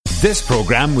This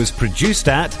programme was produced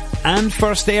at and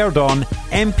first aired on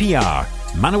MPR,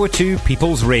 Manawatu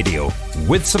People's Radio,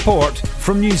 with support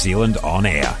from New Zealand On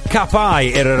Air. Ka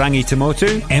pai Irarangi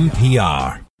Tamotu,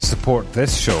 MPR. Support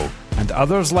this show and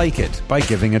others like it by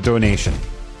giving a donation.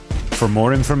 For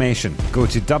more information, go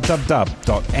to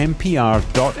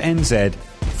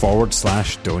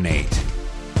www.mpr.nz/donate.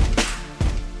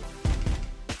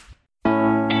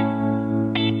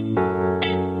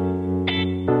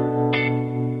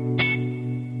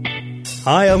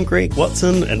 Hi, I'm Greg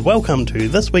Watson, and welcome to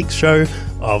this week's show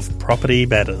of Property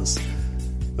Matters.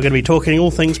 We're going to be talking all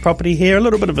things property here, a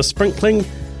little bit of a sprinkling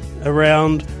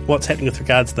around what's happening with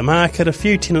regards to the market, a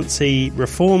few tenancy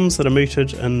reforms that are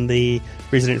mooted in the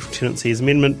Residential Tenancies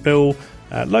Amendment Bill,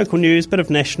 local news, bit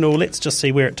of national. Let's just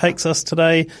see where it takes us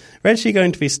today. We're actually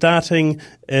going to be starting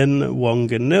in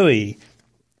Whanganui.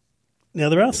 Now,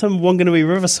 there are some Whanganui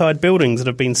riverside buildings that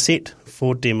have been set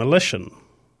for demolition.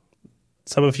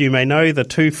 Some of you may know the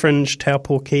two fringe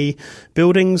Taupoki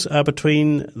buildings are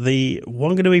between the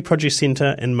Whanganui Produce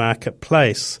Centre and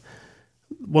Marketplace.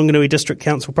 Whanganui District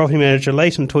Council Property Manager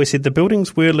Leighton Toy said the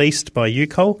buildings were leased by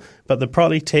UCOL, but the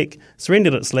Polytech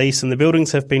surrendered its lease and the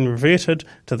buildings have been reverted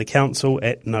to the council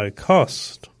at no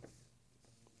cost.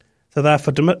 So they're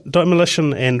for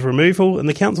demolition and removal, and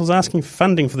the council's asking for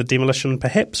funding for the demolition,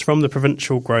 perhaps from the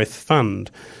Provincial Growth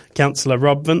Fund. Councillor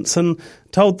Rob Vinson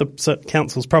told the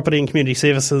council's Property and Community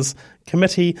Services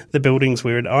Committee the buildings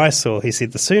were an eyesore. He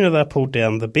said the sooner they're pulled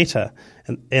down, the better,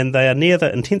 and they are near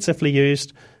the intensively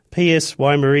used PS,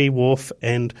 Waimarie Wharf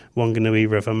and Whanganui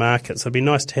River Market. So it'd be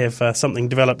nice to have something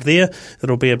developed there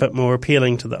that'll be a bit more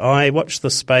appealing to the eye. Watch the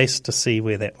space to see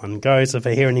where that one goes. If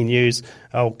I hear any news,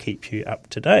 I'll keep you up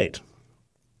to date.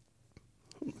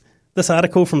 This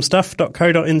article from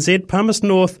stuff.co.nz, Palmerston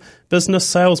North business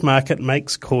sales market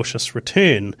makes cautious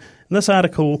return. And this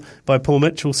article by Paul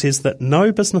Mitchell says that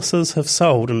no businesses have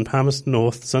sold in Palmerston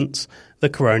North since the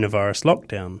coronavirus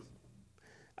lockdown.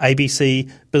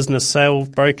 ABC business sale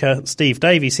broker Steve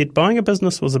Davey said buying a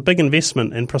business was a big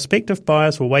investment and prospective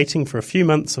buyers were waiting for a few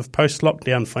months of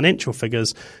post-lockdown financial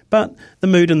figures, but the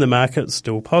mood in the market is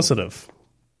still positive.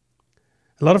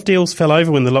 A lot of deals fell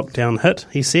over when the lockdown hit,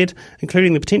 he said,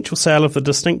 including the potential sale of the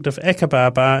distinctive Akbar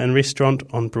bar and restaurant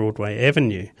on Broadway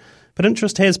Avenue. But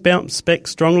interest has bounced back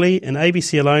strongly and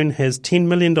ABC alone has $10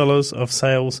 million of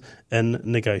sales in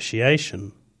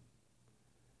negotiation.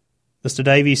 Mr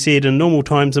Davies said in normal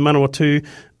times a Manawatu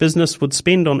business would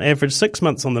spend on average 6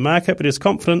 months on the market, but is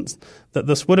confident that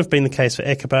this would have been the case for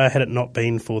Akbar had it not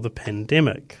been for the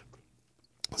pandemic.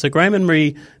 So Graham and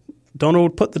Marie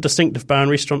Donald put the distinctive bar and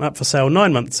restaurant up for sale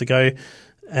 9 months ago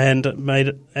and made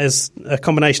it, as a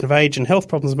combination of age and health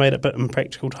problems, made it a bit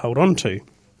impractical to hold on to.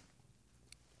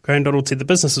 Graham Donald said the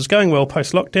business was going well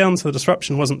post-lockdown, so the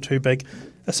disruption wasn't too big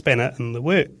a spanner in the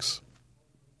works.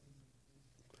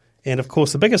 And of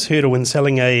course, the biggest hurdle when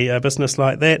selling a business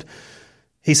like that,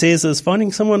 he says, is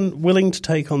finding someone willing to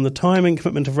take on the time and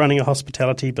commitment of running a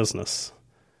hospitality business.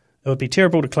 It would be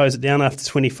terrible to close it down after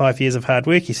 25 years of hard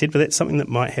work, he said, but that's something that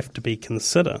might have to be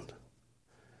considered.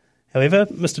 However,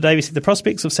 Mr Davies said the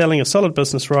prospects of selling a solid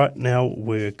business right now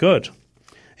were good.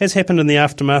 As happened in the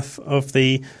aftermath of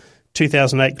the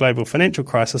 2008 global financial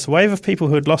crisis, a wave of people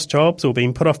who had lost jobs or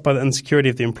been put off by the insecurity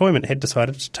of their employment had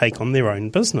decided to take on their own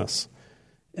business.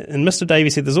 And Mr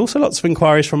Davies said there's also lots of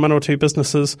inquiries from Manawatu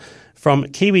businesses from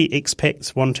Kiwi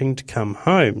expats wanting to come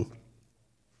home.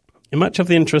 And much of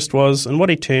the interest was in what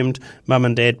he termed mum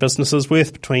and dad businesses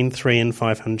worth between $300,000 and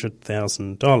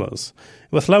 $500,000.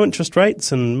 With low interest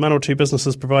rates and Manawatu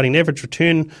businesses providing an average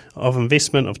return of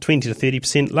investment of 20 to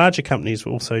 30%, larger companies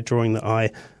were also drawing the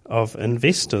eye of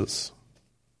investors.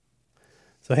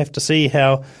 So I have to see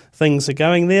how things are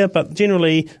going there, but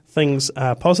generally things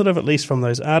are positive, at least from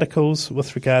those articles,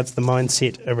 with regards to the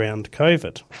mindset around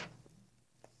COVID.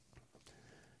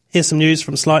 Here's some news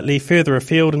from slightly further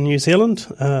afield in New Zealand.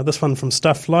 This one from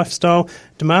Stuff Lifestyle.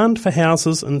 Demand for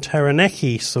houses in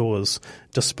Taranaki soars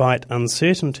despite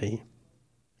uncertainty.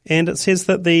 And it says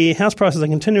that the house prices are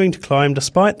continuing to climb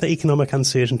despite the economic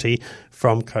uncertainty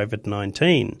from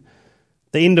COVID-19.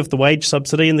 The end of the wage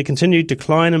subsidy and the continued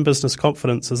decline in business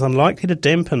confidence is unlikely to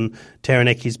dampen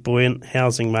Taranaki's buoyant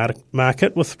housing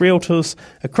market, with realtors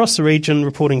across the region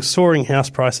reporting soaring house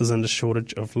prices and a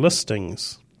shortage of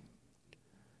listings.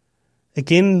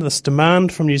 Again, this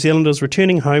demand from New Zealanders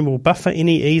returning home will buffer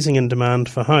any easing in demand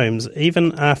for homes,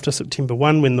 even after September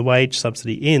 1 when the wage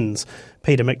subsidy ends,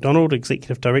 Peter McDonald,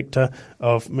 Executive Director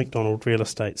of McDonald Real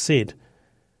Estate, said.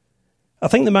 I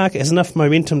think the market has enough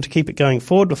momentum to keep it going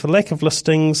forward with the lack of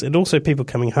listings and also people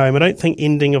coming home. I don't think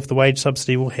ending of the wage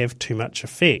subsidy will have too much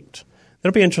effect.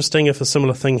 It'll be interesting if a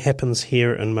similar thing happens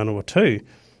here in Manawatu.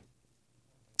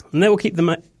 And that will keep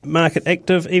the market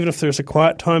active even if there is a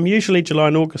quiet time. Usually July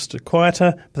and August are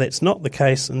quieter, but that's not the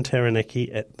case in Taranaki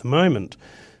at the moment.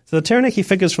 So the Taranaki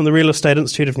figures from the Real Estate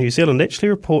Institute of New Zealand actually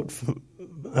reported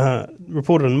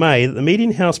in May that the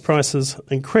median house prices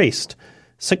increased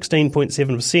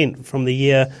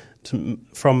 16.7%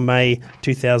 from May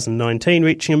 2019,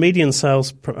 reaching a median price,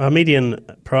 of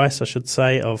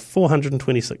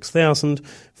 $426,000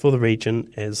 for the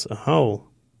region as a whole.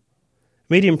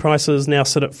 Median prices now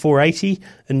sit at $480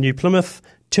 in New Plymouth,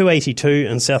 $282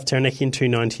 in South Taranaki and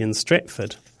 $290 in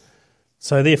Stratford.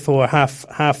 So therefore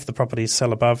half the properties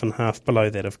sell above and half below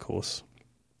that, of course.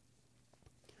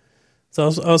 So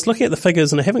I was looking at the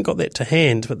figures and I haven't got that to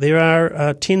hand, but there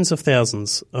are tens of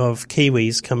thousands of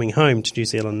Kiwis coming home to New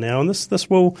Zealand now, and this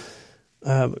will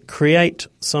create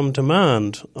some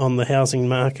demand on the housing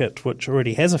market, which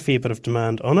already has a fair bit of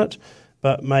demand on it,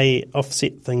 but may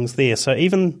offset things there. So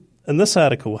even in this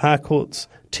article, Harcourt's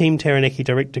Team Taranaki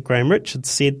director Graham Richards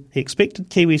said he expected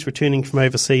Kiwis returning from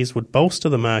overseas would bolster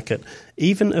the market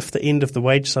even if the end of the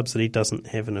wage subsidy doesn't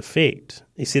have an effect.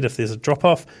 He said if there's a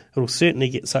drop-off, it will certainly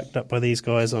get sucked up by these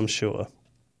guys, I'm sure.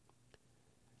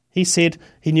 He said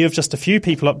he knew of just a few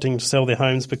people opting to sell their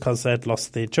homes because they'd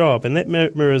lost their job, and that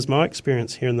mirrors my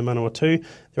experience here in the Manawatu.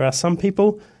 There are some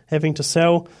people having to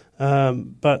sell,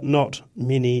 but not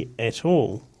many at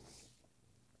all.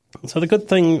 So the good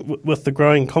thing with the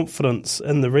growing confidence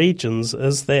in the regions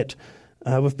is that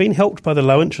we've been helped by the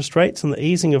low interest rates and the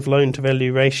easing of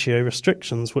loan-to-value ratio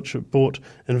restrictions, which have brought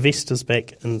investors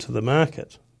back into the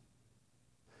market.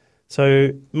 So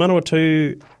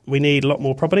Manawatu, we need a lot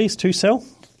more properties to sell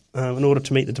in order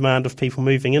to meet the demand of people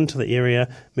moving into the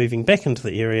area, moving back into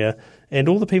the area, and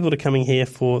all the people that are coming here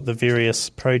for the various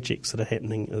projects that are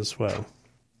happening as well.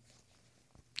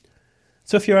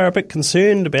 So if you are a bit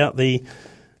concerned about the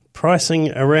pricing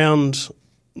around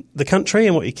the country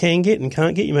and what you can get and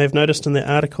can't get, you may have noticed in that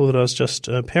article that I was just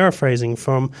paraphrasing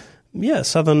from,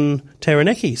 southern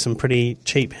Taranaki, some pretty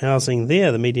cheap housing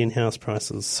there, the median house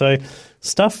prices. So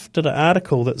Stuff did an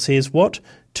article that says what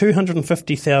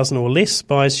 $250,000 or less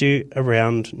buys you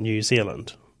around New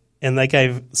Zealand. And they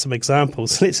gave some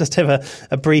examples. Let's just have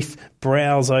a brief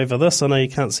browse over this. I know you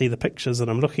can't see the pictures that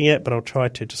I'm looking at, but I'll try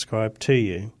to describe to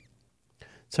you.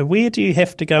 So where do you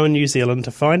have to go in New Zealand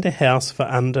to find a house for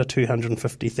under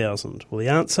 $250,000? Well, the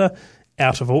answer,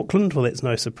 out of Auckland. Well, that's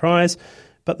no surprise.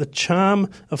 But the charm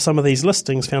of some of these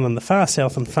listings found in the far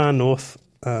south and far north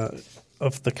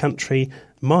of the country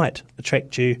might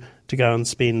attract you to go and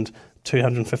spend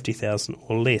 $250,000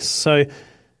 or less. So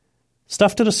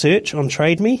Stuff did a search on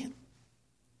Trade Me,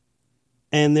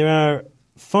 and there are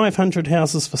 500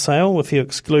 houses for sale if you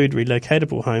exclude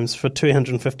relocatable homes for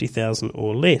 $250,000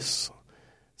 or less.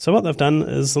 So what they've done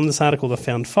is, on this article, they've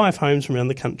found 5 homes from around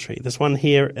the country. There's one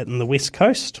here in the West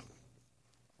Coast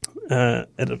at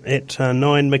 9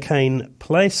 McCain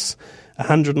Place,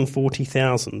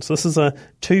 $140,000. So this is a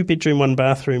 2-bedroom,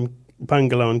 1-bathroom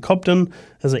bungalow in Cobden.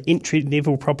 There's an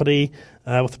entry-level property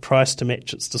with a price to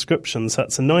match its description. So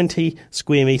it's a 90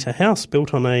 square metre house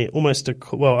built on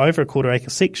over a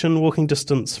quarter-acre section, walking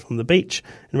distance from the beach,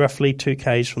 and roughly 2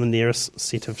 k's from the nearest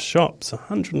set of shops.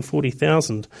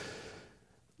 $140,000.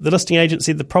 The listing agent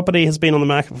said the property has been on the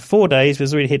market for 4 days.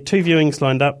 There's already had 2 viewings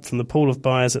lined up from the pool of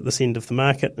buyers at this end of the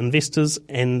market, investors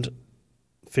and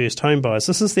first home buyers.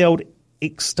 This is the old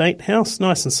ex-state house,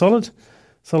 nice and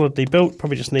solidly built,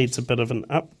 probably just needs a bit of an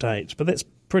update. But that's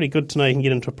pretty good to know you can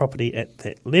get into a property at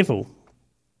that level.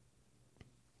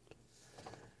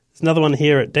 There's another one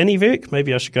here at Dannyvirk.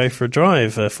 Maybe I should go for a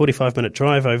drive, a 45-minute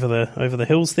drive over the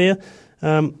hills there.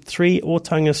 3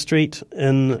 Ortanga Street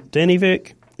in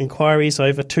Dannyvirk. Inquiries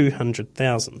over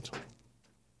 200,000.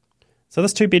 So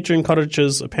this 2-bedroom cottage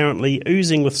is apparently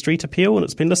oozing with street appeal, and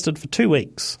it's been listed for 2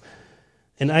 weeks.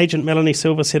 And agent Melanie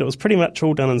Silver said it was pretty much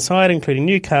all done inside, including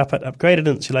new carpet, upgraded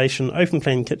insulation,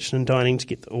 open-plan kitchen and dining to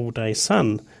get the all-day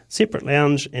sun, separate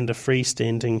lounge and a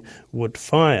freestanding wood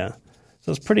fire.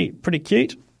 So it's pretty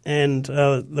cute. And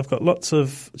they've got this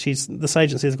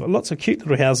agent says they've got lots of cute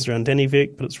little houses around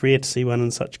Dannyvirk, but it's rare to see one in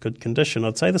such good condition.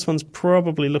 I'd say this one's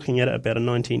probably looking at about a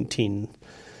 1910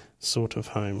 sort of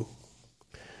home.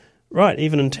 Right,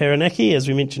 even in Taranaki, as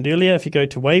we mentioned earlier, if you go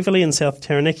to Waverley in South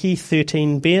Taranaki,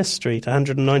 13 Bear Street,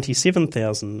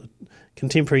 $197,000,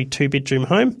 contemporary 2-bedroom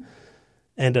home,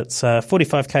 and it's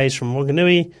 45 k's from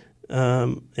Whanganui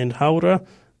and Haldra.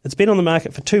 It's been on the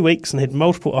market for 2 weeks and had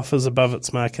multiple offers above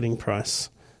its marketing price.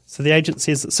 So the agent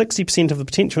says that 60% of the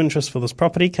potential interest for this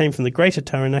property came from the Greater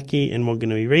Taranaki and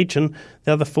Whanganui region.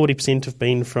 The other 40% have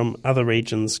been from other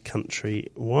regions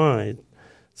countrywide.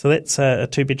 So that's a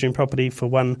two-bedroom property for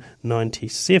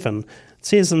 $197. It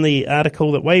says in the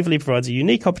article that Waverley provides a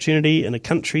unique opportunity in a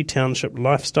country township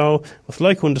lifestyle. With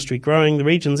local industry growing, the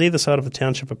regions either side of the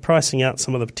township are pricing out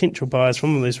some of the potential buyers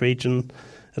from this region.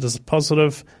 It is a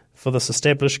positive for this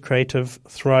established, creative,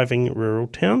 thriving rural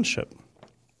township.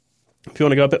 If you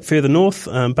want to go a bit further north,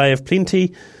 Bay of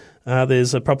Plenty,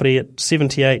 there's a property at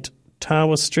 78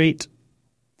 Tawa Street.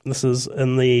 This is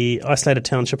in the isolated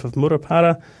township of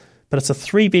Murupara. But it's a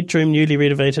three-bedroom, newly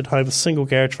renovated home with single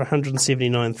garage for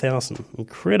 $179,000.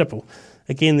 Incredible.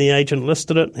 Again, the agent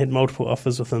listed it, had multiple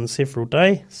offers within several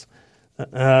days.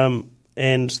 And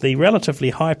the relatively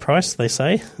high price, they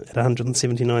say, at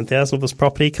 $179,000 of this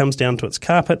property comes down to its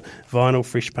carpet, vinyl,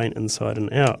 fresh paint inside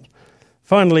and out.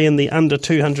 Finally, in the under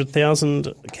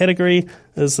 $200,000 category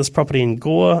is this property in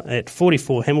Gore at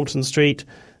 44 Hamilton Street.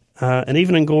 And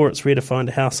even in Gore, it's rare to find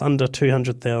a house under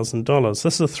 $200,000.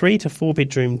 This is a 3 to 4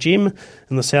 bedroom gem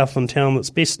in the Southland town that's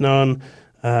best known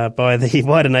by the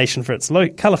wider nation for its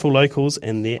colourful locals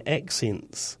and their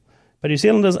accents. But New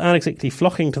Zealanders aren't exactly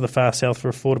flocking to the far south for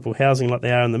affordable housing like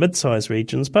they are in the mid-sized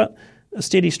regions, but a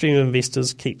steady stream of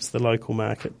investors keeps the local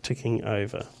market ticking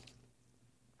over.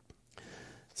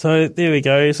 So there we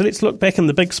go. So let's look back in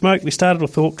the big smoke. We started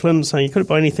with Auckland, saying you couldn't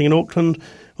buy anything in Auckland.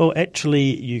 Well,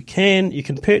 actually you can. You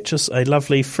can purchase a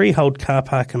lovely freehold car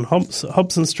park in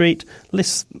Hobson Street,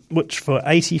 which for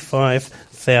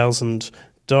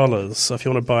 $85,000. So if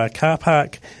you want to buy a car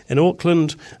park in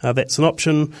Auckland, that's an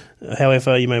option.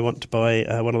 However, you may want to buy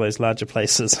one of those larger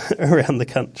places around the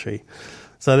country.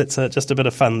 So that's just a bit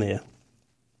of fun there.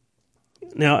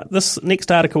 Now, this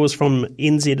next article is from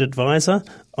NZ Advisor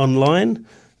online.co.nz.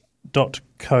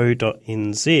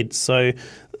 So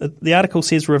the article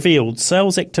says, revealed,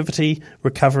 sales activity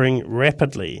recovering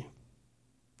rapidly.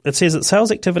 It says that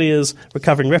sales activity is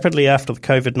recovering rapidly after the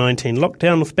COVID-19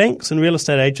 lockdown, with banks and real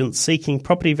estate agents seeking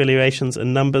property valuations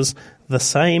in numbers the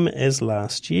same as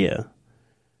last year.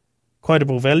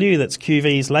 Quotable Value, that's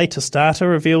QV's latest data,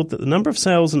 revealed that the number of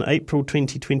sales in April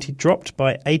 2020 dropped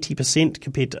by 80%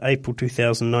 compared to April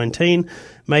 2019.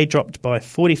 May dropped by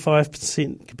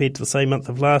 45% compared to the same month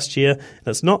of last year. And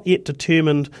it's not yet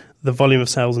determined the volume of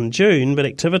sales in June, but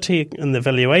activity in the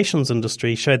valuations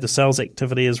industry showed the sales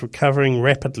activity is recovering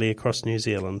rapidly across New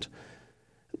Zealand.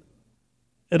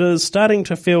 It is starting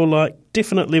to feel like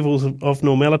definite levels of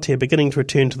normality are beginning to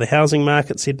return to the housing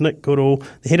market, said Nick Goodall,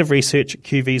 the head of research at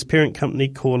QV's parent company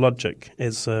CoreLogic,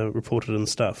 as reported in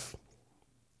Stuff.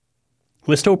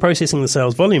 We're still processing the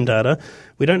sales volume data.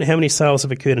 We don't know how many sales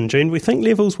have occurred in June. We think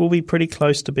levels will be pretty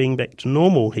close to being back to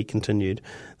normal, he continued.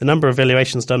 The number of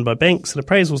valuations done by banks and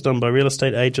appraisals done by real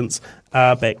estate agents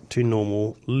are back to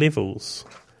normal levels.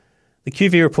 The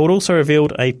QV report also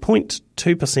revealed a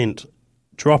 0.2%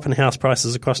 drop in house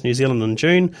prices across New Zealand in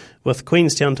June, with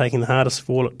Queenstown taking the hardest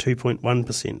fall at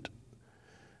 2.1%.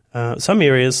 Some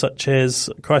areas, such as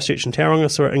Christchurch and Tauranga,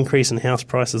 saw an increase in house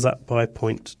prices up by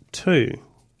 0.2%.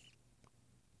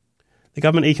 The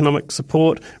government economic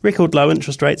support, record low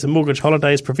interest rates and mortgage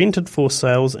holidays prevented forced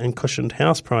sales and cushioned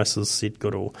house prices, said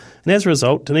Goodall. And as a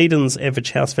result, Dunedin's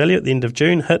average house value at the end of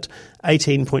June hit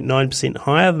 18.9%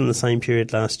 higher than the same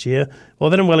period last year, while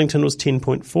that in Wellington was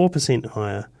 10.4%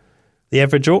 higher. The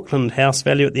average Auckland house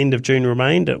value at the end of June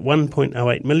remained at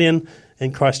 $1.08 million,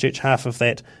 and Christchurch half of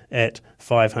that at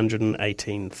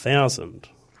 $518,000.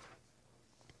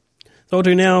 So what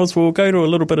I'll do now is we'll go to a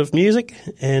little bit of music,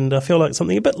 and I feel like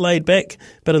something a bit laid back,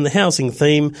 but in the housing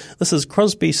theme. This is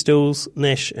Crosby, Stills,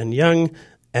 Nash and Young,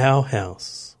 Our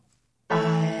House.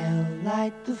 I'll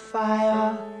light the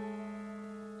fire.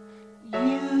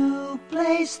 You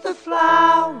place the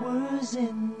flowers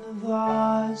in the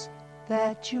vase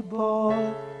that you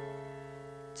bought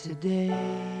today.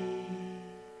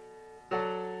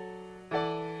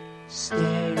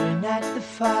 Staring at the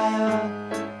fire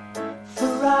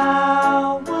for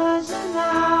hours and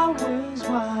hours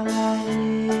while I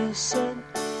listen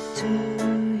to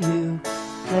you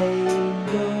play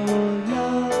your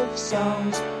love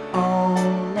songs all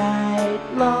night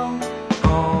long.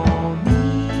 For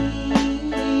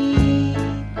me,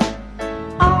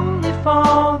 only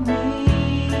for me.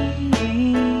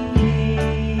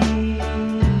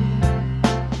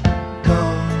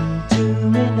 Come to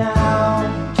me now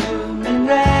and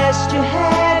rest your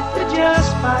head for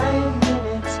just 5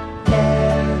 minutes.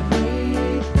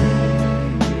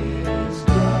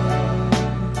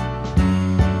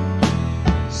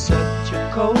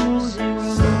 Cozy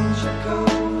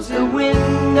room, the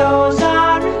windows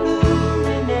are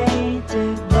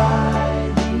illuminated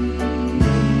by the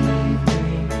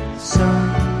evening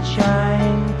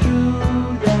sunshine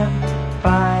through them,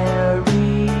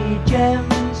 fiery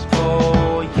gems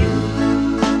for you.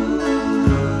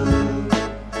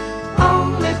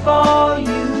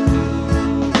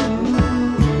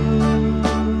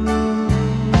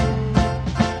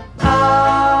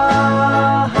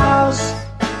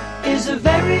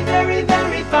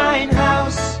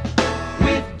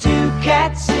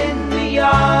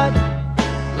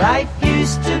 Life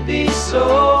used to be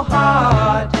so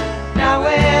hard. Now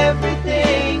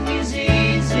everything is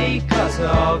easy 'cause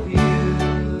of you.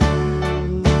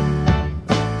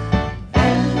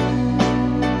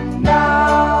 And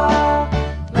now,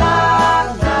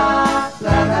 la la la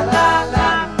la la la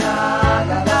la la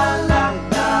la la la la la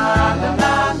la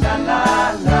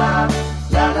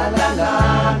la la la la la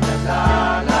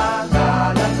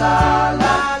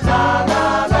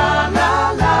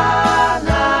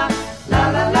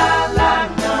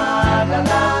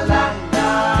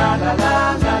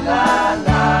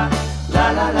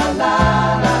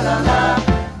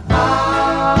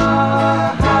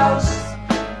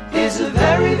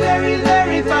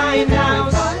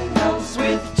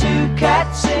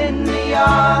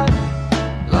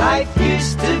Life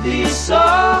used to be so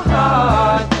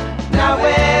hard. Now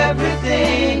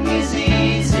everything is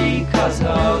easy 'cause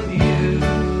of you.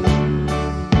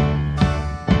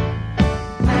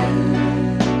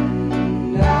 And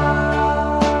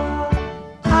now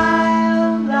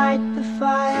I'll light the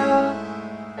fire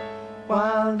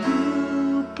while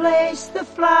you place the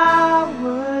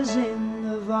flowers in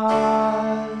the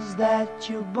vase that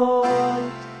you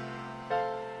bought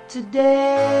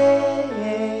today.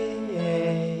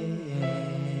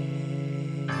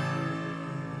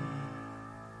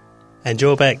 And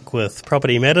you're back with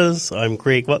Property Matters. I'm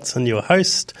Greg Watson, your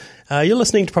host. You're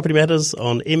listening to Property Matters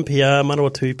on MPR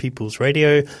Manawatu People's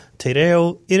Radio, Te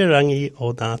Reo Irirangi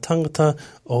o Ngā Tangata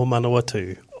o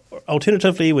Manawatu.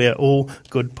 Alternatively, where all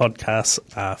good podcasts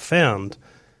are found.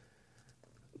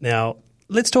 Now,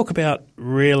 let's talk about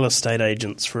real estate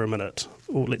agents for a minute.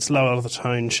 Let's lower the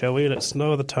tone, shall we? Let's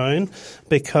lower the tone,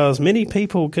 because many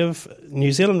people give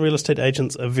New Zealand real estate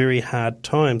agents a very hard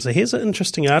time. So here's an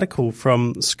interesting article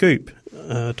from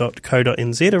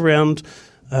scoop.co.nz around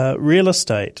real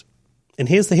estate. And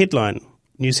here's the headline: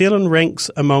 New Zealand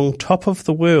ranks among top of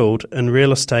the world in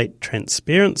real estate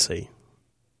transparency.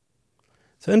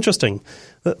 So interesting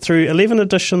that through 11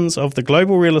 editions of the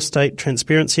Global Real Estate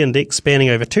Transparency Index spanning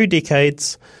over 2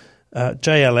 decades,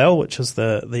 JLL, which is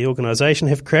the organisation,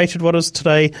 have created what is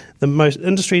today the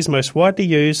industry's most widely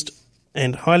used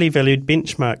and highly valued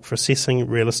benchmark for assessing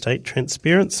real estate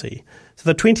transparency. So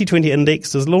the 2020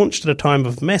 index is launched at a time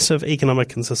of massive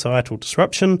economic and societal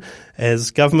disruption as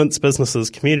governments, businesses,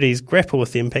 communities grapple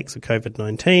with the impacts of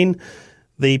COVID-19.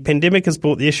 The pandemic has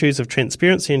brought the issues of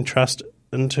transparency and trust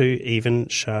into even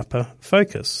sharper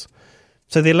focus.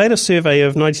 So their latest survey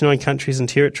of 99 countries and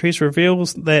territories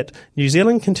reveals that New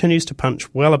Zealand continues to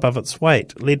punch well above its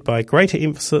weight, led by greater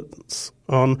emphasis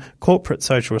on corporate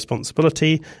social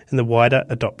responsibility and the wider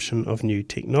adoption of new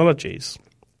technologies.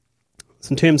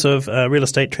 So in terms of real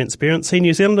estate transparency,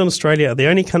 New Zealand and Australia are the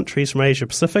only countries from Asia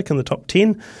Pacific in the top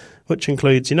 10, which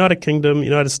includes United Kingdom,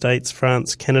 United States,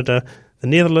 France, Canada, the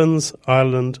Netherlands,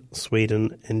 Ireland,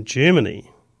 Sweden and Germany.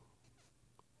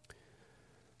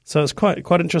 So it's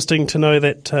quite interesting to know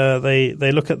that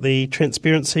they look at the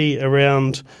transparency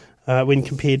around when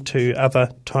compared to other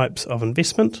types of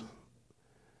investment.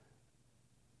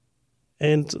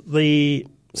 And the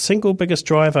single biggest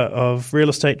driver of real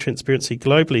estate transparency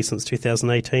globally since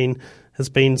 2018 has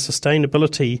been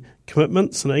sustainability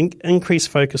commitments and an increased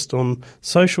focus on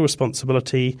social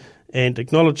responsibility and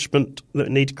acknowledgement that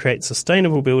we need to create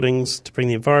sustainable buildings to bring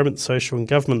the environment, social and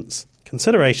governance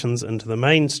considerations into the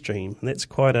mainstream. And that's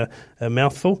quite a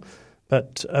mouthful,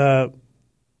 but the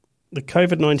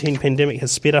COVID-19 pandemic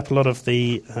has sped up a lot of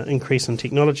the increase in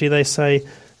technology, they say,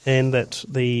 and that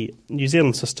the New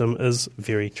Zealand system is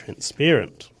very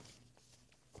transparent.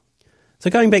 So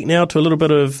going back now to a little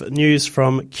bit of news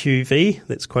from QV,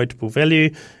 that's quotable value,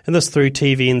 and this through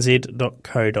tvnz.co.nz.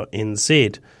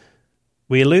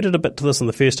 We alluded a bit to this in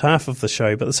the first half of the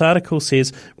show, but this article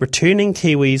says returning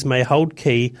Kiwis may hold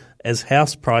key as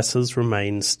house prices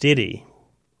remain steady.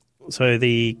 So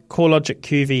the CoreLogic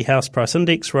QV House Price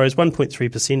Index rose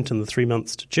 1.3% in the 3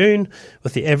 months to June,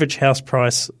 with the average house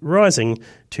price rising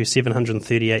to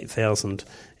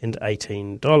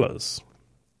 $738,018.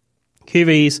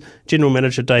 QV's General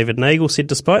Manager David Nagel said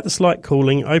despite the slight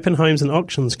cooling, open homes and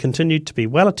auctions continued to be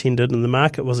well attended and the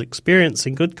market was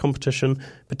experiencing good competition,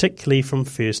 particularly from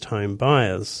first home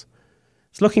buyers.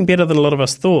 It's looking better than a lot of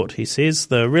us thought, he says.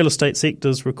 The real estate sector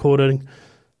is recording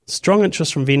strong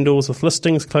interest from vendors with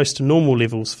listings close to normal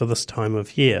levels for this time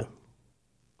of year.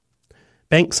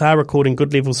 Banks are recording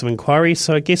good levels of inquiry,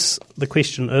 so I guess the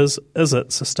question is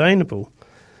it sustainable?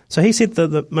 So he said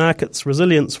that the market's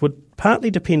resilience would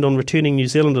partly depend on returning New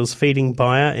Zealanders feeding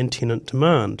buyer and tenant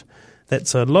demand.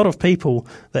 That's a lot of people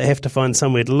that have to find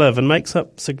somewhere to live and makes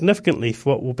up significantly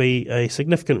for what will be a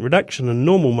significant reduction in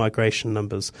normal migration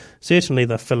numbers. Certainly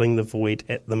they're filling the void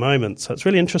at the moment. So it's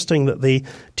really interesting that the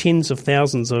tens of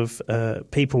thousands of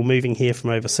people moving here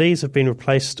from overseas have been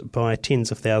replaced by tens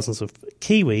of thousands of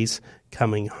Kiwis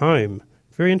coming home.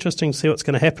 Very interesting to see what's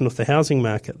going to happen with the housing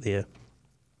market there.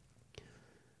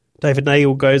 David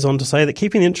Nagel goes on to say that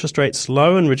keeping the interest rates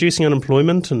low and reducing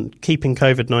unemployment and keeping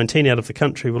COVID-19 out of the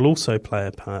country will also play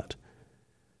a part.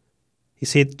 He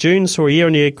said June saw a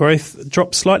year-on-year growth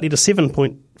drop slightly to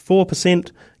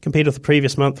 7.4% compared with the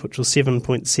previous month, which was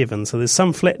 7.7%. So there's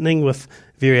some flattening with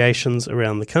variations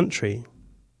around the country.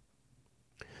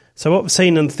 So what we've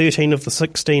seen in 13 of the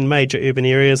 16 major urban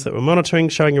areas that we're monitoring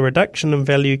showing a reduction in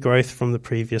value growth from the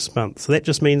previous month. So that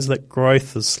just means that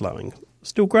growth is slowing.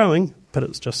 Still growing, but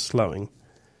it's just slowing.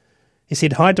 He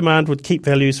said high demand would keep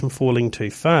values from falling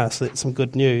too fast. So that's some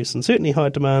good news. And certainly high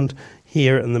demand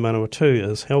here in the Manawatu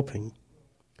is helping.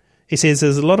 He says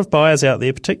there's a lot of buyers out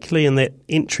there, particularly in that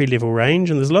entry-level range,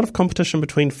 and there's a lot of competition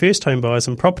between first-home buyers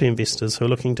and property investors who are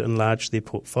looking to enlarge their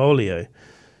portfolio. He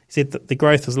said that the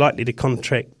growth is likely to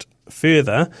contract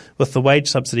further with the wage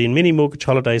subsidy and many mortgage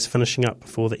holidays finishing up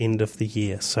before the end of the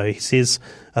year. So he says,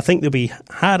 I think there'll be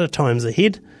harder times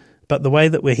ahead, but the way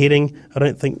that we're heading, I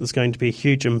don't think there's going to be a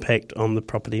huge impact on the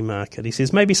property market. He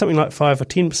says maybe something like 5 or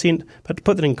 10%, but to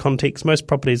put that in context, most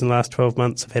properties in the last 12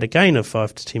 months have had a gain of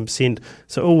 5 to 10%,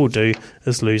 so all we'll do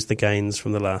is lose the gains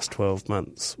from the last 12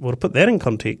 months. Well, to put that in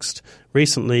context,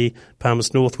 recently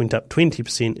Palmerston North went up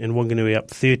 20% and Whanganui up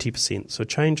 30%, so a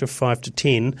change of 5 to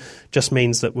 10 just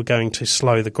means that we're going to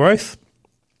slow the growth,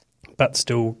 but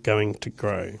still going to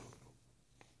grow.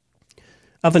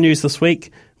 Other news this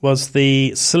week was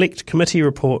the Select Committee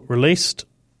report released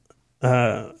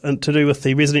to do with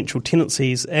the Residential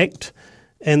Tenancies Act,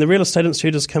 and the Real Estate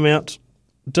Institute has come out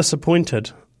disappointed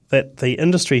that the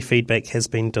industry feedback has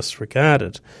been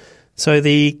disregarded. So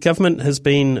the government has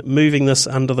been moving this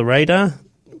under the radar.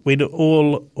 When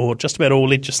all, or just about all,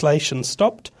 legislation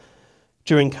stopped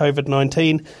during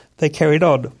COVID-19, they carried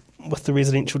on with the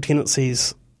Residential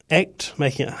Tenancies Act,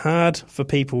 making it hard for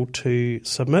people to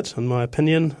submit, in my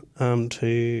opinion,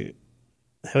 to,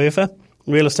 however,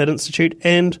 Real Estate Institute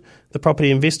and the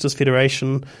Property Investors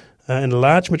Federation and a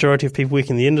large majority of people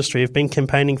working in the industry have been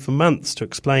campaigning for months to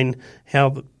explain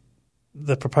how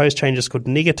the proposed changes could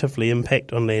negatively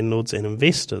impact on landlords and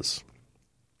investors.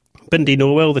 Bindi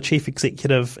Norwell, the Chief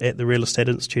Executive at the Real Estate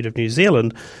Institute of New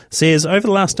Zealand, says over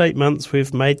the last 8 months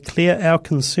we've made clear our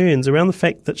concerns around the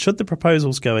fact that should the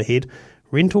proposals go ahead,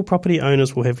 rental property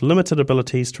owners will have limited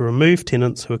abilities to remove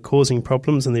tenants who are causing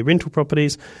problems in their rental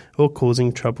properties or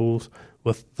causing troubles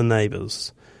with the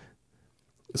neighbours.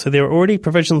 So there are already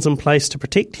provisions in place to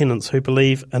protect tenants who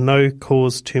believe a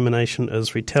no-cause termination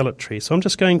is retaliatory. So I'm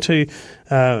just going to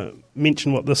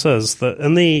mention what this is.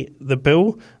 In the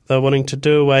bill, they're wanting to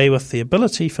do away with the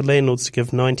ability for landlords to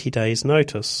give 90 days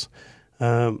notice.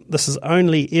 This is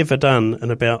only ever done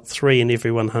in about 3 in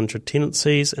every 100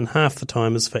 tenancies, and half the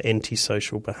time is for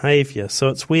antisocial behaviour. So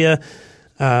it's where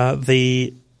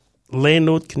the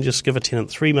landlord can just give a tenant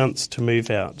 3 months to move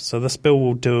out. So this bill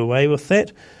will do away with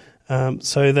that.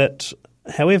 So that,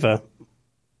 however,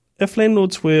 if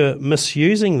landlords were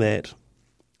misusing that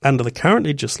under the current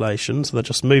legislation, so they're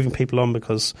just moving people on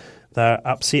because they're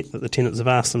upset that the tenants have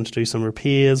asked them to do some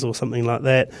repairs or something like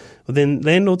that, well, then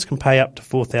landlords can pay up to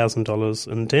 $4,000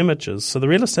 in damages. So the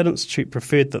Real Estate Institute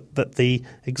preferred that the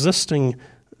existing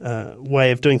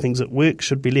way of doing things at work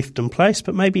should be left in place,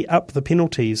 but maybe up the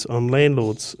penalties on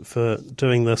landlords for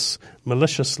doing this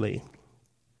maliciously.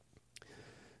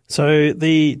 So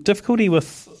the difficulty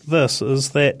with this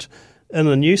is that in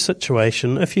a new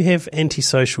situation, if you have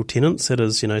antisocial tenants, that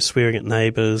is, swearing at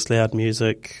neighbours, loud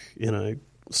music,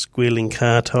 squealing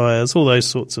car tyres, all those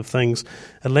sorts of things,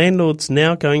 a landlord's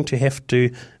now going to have to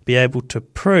be able to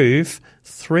prove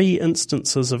 3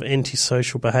 instances of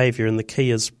antisocial behaviour, and the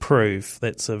key is prove.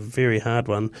 That's a very hard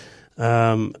one.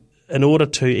 In order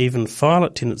to even file a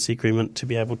tenancy agreement to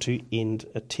be able to end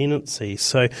a tenancy.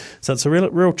 So it's a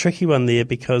real tricky one there,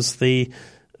 because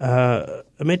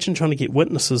imagine trying to get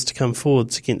witnesses to come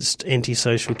forwards against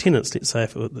antisocial tenants. Let's say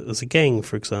if it was a gang,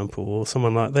 for example, or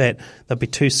someone like that, they'd be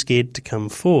too scared to come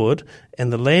forward,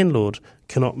 and the landlord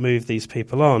cannot move these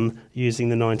people on using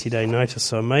the 90-day notice.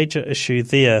 So a major issue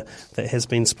there that has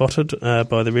been spotted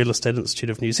by the Real Estate Institute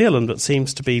of New Zealand, but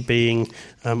seems to be being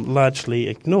largely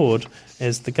ignored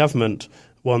as the government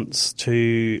wants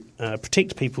to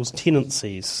protect people's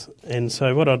tenancies. And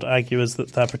so what I'd argue is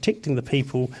that they're protecting the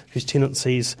people whose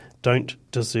tenancies don't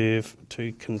deserve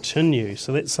to continue.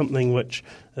 So that's something which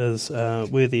is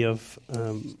worthy of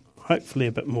hopefully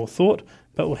a bit more thought,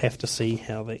 but we'll have to see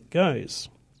how that goes.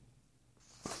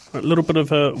 A little bit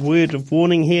of a word of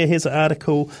warning here. Here's an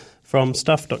article from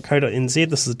stuff.co.nz.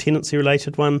 This is a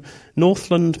tenancy-related one.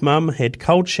 Northland mum had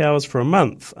cold showers for a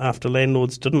month after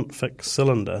landlords didn't fix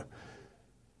cylinder.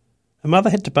 A mother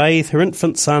had to bathe her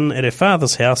infant son at her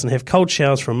father's house and have cold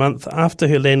showers for a month after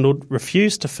her landlord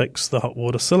refused to fix the hot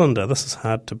water cylinder. This is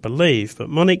hard to believe, but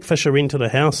Monique Fisher rented a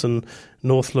house in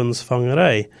Northland's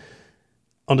Whanganui.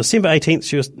 On December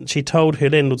 18th, she told her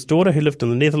landlord's daughter, who lived in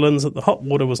the Netherlands, that the hot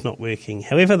water was not working.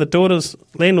 However, the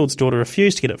landlord's daughter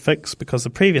refused to get it fixed because the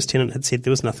previous tenant had said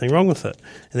there was nothing wrong with it,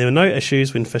 and there were no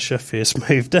issues when Fisher first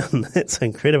moved in. That's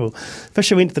incredible.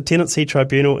 Fisher went to the Tenancy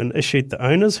Tribunal and issued the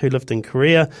owners, who lived in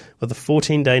Korea, with a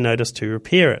 14-day notice to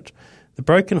repair it. The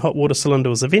broken hot water cylinder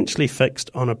was eventually fixed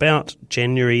on about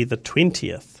January the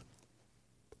 20th.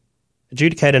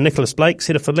 Adjudicator Nicholas Blake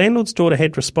said if the landlord's daughter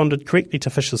had responded correctly to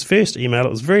Fisher's first email, it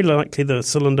was very likely the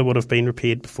cylinder would have been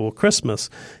repaired before Christmas.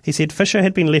 He said Fisher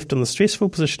had been left in the stressful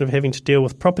position of having to deal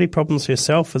with property problems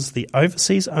herself as the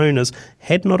overseas owners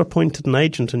had not appointed an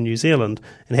agent in New Zealand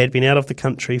and had been out of the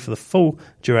country for the full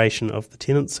duration of the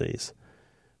tenancies.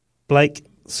 Blake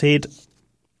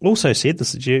also said,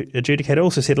 this adjudicator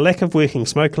also said, a lack of working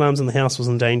smoke alarms in the house was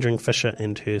endangering Fisher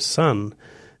and her son.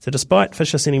 So despite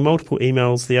Fisher sending multiple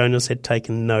emails, the owners had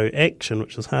taken no action,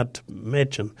 which is hard to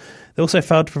imagine. They also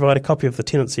failed to provide a copy of the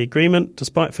tenancy agreement,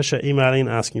 despite Fisher emailing and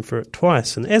asking for it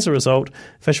twice. And as a result,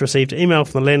 Fisher received an email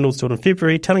from the landlord's daughter in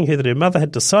February telling her that her mother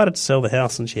had decided to sell the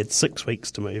house and she had 6 weeks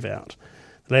to move out.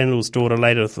 The landlord's daughter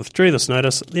later withdrew this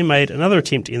notice, then made another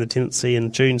attempt to end the tenancy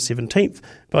on June 17th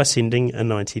by sending a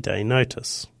 90-day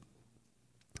notice.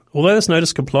 Although this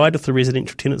notice complied with the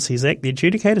Residential Tenancies Act, the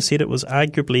adjudicator said it was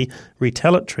arguably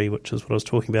retaliatory, which is what I was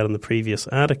talking about in the previous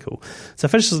article. So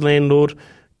Fisher's landlord,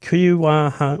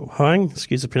 Kuiwahang,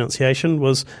 excuse the pronunciation,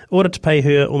 was ordered to pay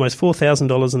her almost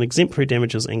 $4,000 in exemplary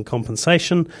damages and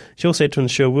compensation. She also had to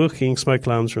ensure working smoke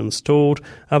alarms were installed.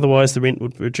 Otherwise, the rent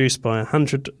would be reduced by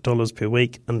 $100 per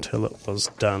week until it was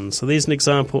done. So there's an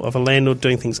example of a landlord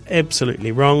doing things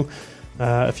absolutely wrong.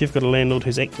 If you've got a landlord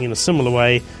who's acting in a similar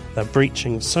way, they're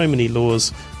breaching so many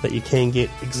laws that you can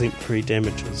get exemplary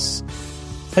damages.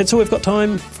 That's all we've got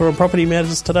time for on Property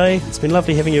Matters today. It's been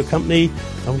lovely having your company.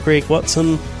 I'm Greg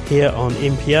Watson here on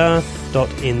mpr.nz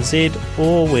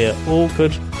or where all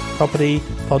good property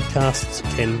podcasts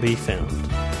can be found.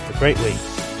 Have a great week.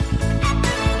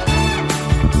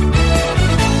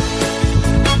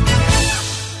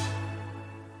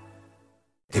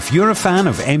 If you're a fan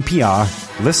of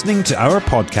NPR, listening to our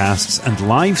podcasts and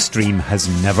live stream has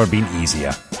never been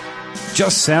easier.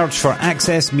 Just search for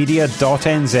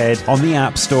accessmedia.nz on the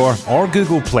App Store or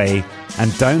Google Play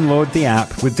and download the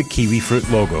app with the kiwifruit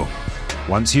logo.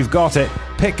 Once you've got it,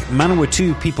 pick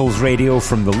Manawatu People's Radio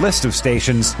from the list of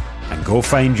stations and go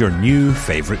find your new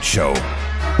favourite show.